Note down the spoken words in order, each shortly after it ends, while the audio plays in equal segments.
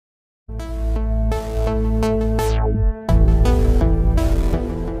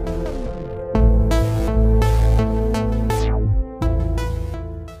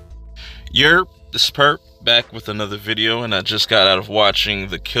Yerp, this is Perp, back with another video, and I just got out of watching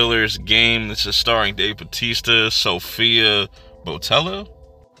The Killer's Game. This is starring Dave Bautista, Sofia Boutella.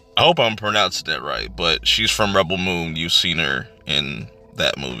 I hope I'm pronouncing that right, but she's from Rebel Moon. You've seen her in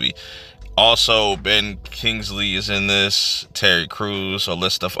that movie. Also, Ben Kingsley is in this, Terry Crews, a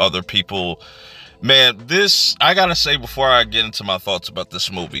list of other people. Man, this, I gotta say before I get into my thoughts about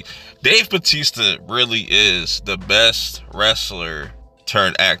this movie, Dave Bautista really is the best wrestler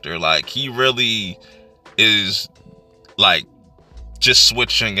turned actor. Like, he really is, like, just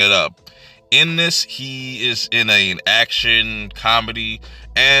switching it up. In this, he is in an action comedy,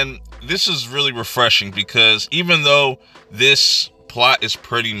 and this is really refreshing because even though this plot is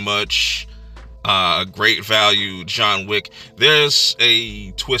pretty much great value John Wick, there's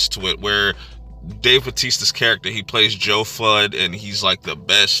a twist to it where Dave Bautista's character, he plays Joe Flood, and he's like the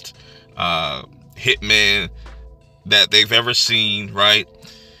best hitman that they've ever seen, right?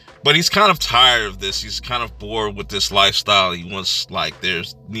 But he's kind of tired of this. He's kind of bored with this lifestyle. He wants, like, there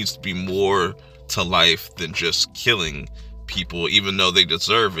needs to be more to life than just killing people, even though they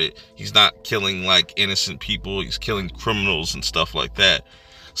deserve it. He's not killing, like, innocent people. He's killing criminals and stuff like that.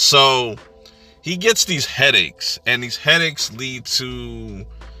 So he gets these headaches, and these headaches lead to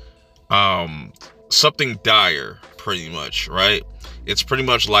something dire, pretty much, right? It's pretty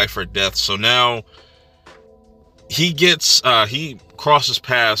much life or death. So now he gets he crosses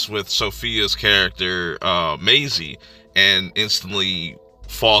paths with Sofia's character, Maisie, and instantly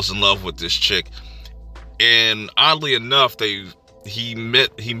falls in love with this chick. And oddly enough, he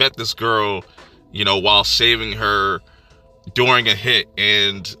met this girl, you know, while saving her during a hit,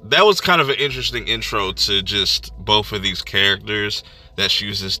 and that was kind of an interesting intro to just both of these characters, that she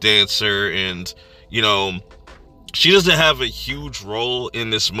was this dancer, and, you know, she doesn't have a huge role in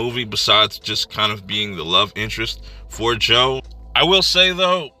this movie besides just kind of being the love interest for Joe. I will say,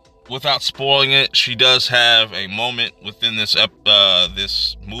 though, without spoiling it, she does have a moment within this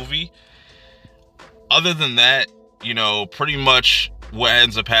movie. Other than that, you know, pretty much what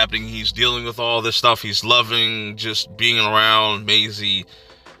ends up happening, he's dealing with all this stuff. He's loving just being around Maisie,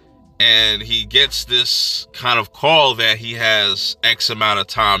 and he gets this kind of call that he has X amount of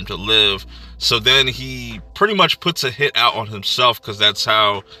time to live. So then he pretty much puts a hit out on himself because that's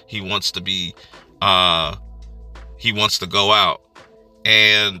how he wants to be, he wants to go out.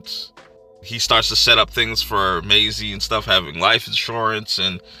 And he starts to set up things for Maisie and stuff, having life insurance.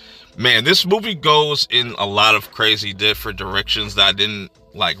 And man, this movie goes in a lot of crazy different directions that I didn't,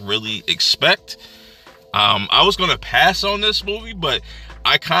 like, really expect. I was going to pass on this movie, but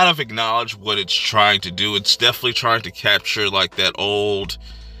I kind of acknowledge what it's trying to do. It's definitely trying to capture, like, that old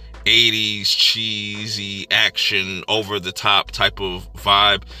 80s cheesy action, over the top type of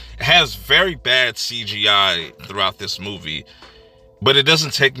vibe. It has very bad CGI throughout this movie, but it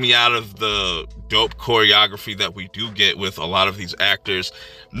doesn't take me out of the dope choreography that we do get with a lot of these actors.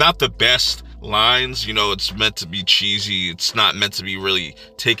 Not the best lines, you know, it's meant to be cheesy. It's not meant to be really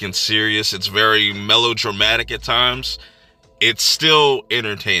taken serious. It's very melodramatic at times. It's still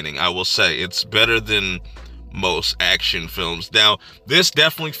entertaining, I will say. It's better than most action films. Now, this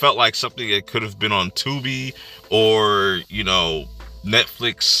definitely felt like something that could have been on Tubi or, you know,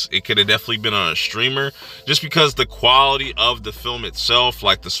 Netflix. It could have definitely been on a streamer, just because the quality of the film itself,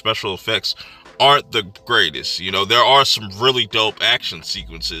 like the special effects, aren't the greatest. You know, there are some really dope action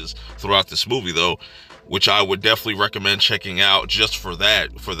sequences throughout this movie, though, which I would definitely recommend checking out just for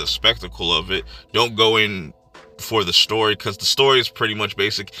that, for the spectacle of it. Don't go in for the story, because the story is pretty much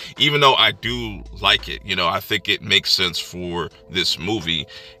basic, even though I do like it. You know, I think it makes sense for this movie.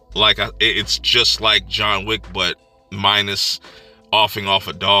 Like, it's just like John Wick, but minus offing off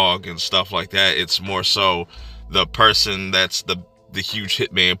a dog and stuff like that. It's more so the person that's the huge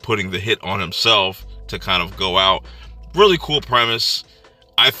hitman putting the hit on himself to kind of go out. Really cool premise.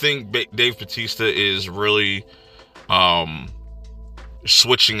 I think Dave Bautista is really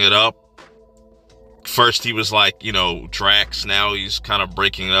switching it up. First he was like, you know, Drax. Now he's kind of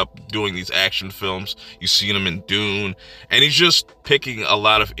breaking it up, doing these action films. You've seen him in Dune, and he's just picking a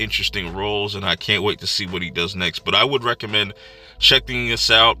lot of interesting roles, and I can't wait to see what he does next. But I would recommend checking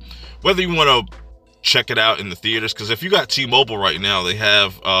this out, whether you want to check it out in the theaters, because if you got T-Mobile right now, they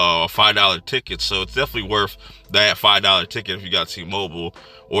have a $5 ticket, so it's definitely worth that $5 ticket if you got T-Mobile.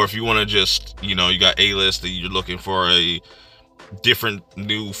 Or if you want to just, you know, you got A-List and you're looking for a different,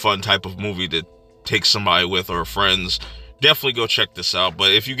 new, fun type of movie to take somebody with or friends, definitely go check this out.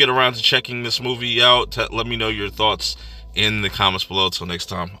 But if you get around to checking this movie out, let me know your thoughts in the comments below. Till next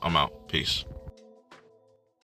time, I'm out. Peace.